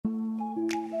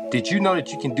Did you know that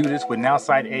you can do this with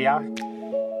Nowsite AI?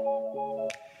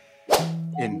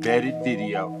 Embedded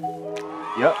video.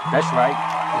 Yep, that's right.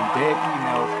 Embed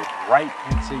emails right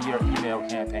into your email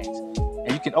campaigns.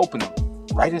 And you can open them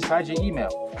right inside your email.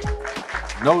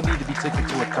 No need to be taken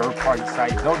to a third-party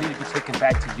site. No need to be taken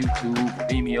back to YouTube,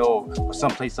 Vimeo, or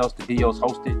someplace else the video's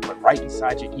hosted, but right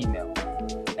inside your email.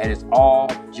 And it's all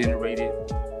generated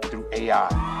through AI.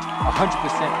 100%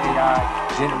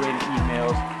 AI generated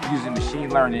emails using machine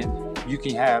learning. You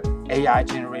can have AI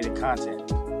generated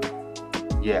content.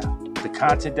 Yeah, the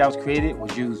content that was created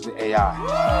was used with AI.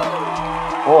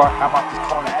 Or how about this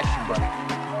call to action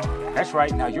button? That's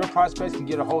right, now your prospects can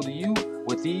get a hold of you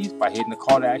with these by hitting the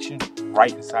call to action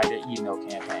right inside their email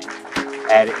campaign.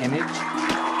 Add an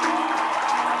image.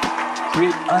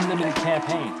 Create unlimited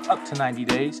campaigns up to 90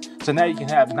 days. So now you can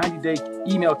have 90-day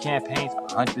email campaigns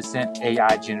 100%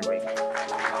 AI generated.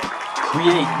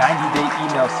 Create 90-day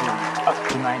email series up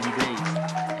to 90 days.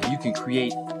 And you can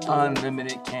create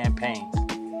unlimited campaigns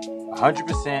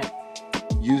 100%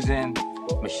 using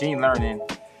machine learning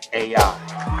AI.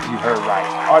 You heard right.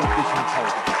 Artificial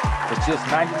intelligence. For just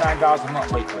 $99 a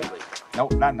month. Wait.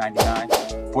 Nope, not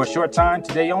 $99. For a short time,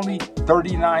 today only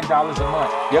 $39 a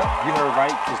month. Yep, you heard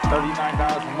right. It's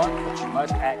 $39 a month, but you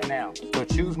must act now. So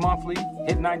choose monthly,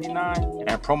 hit $99,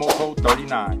 and promo code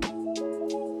 39.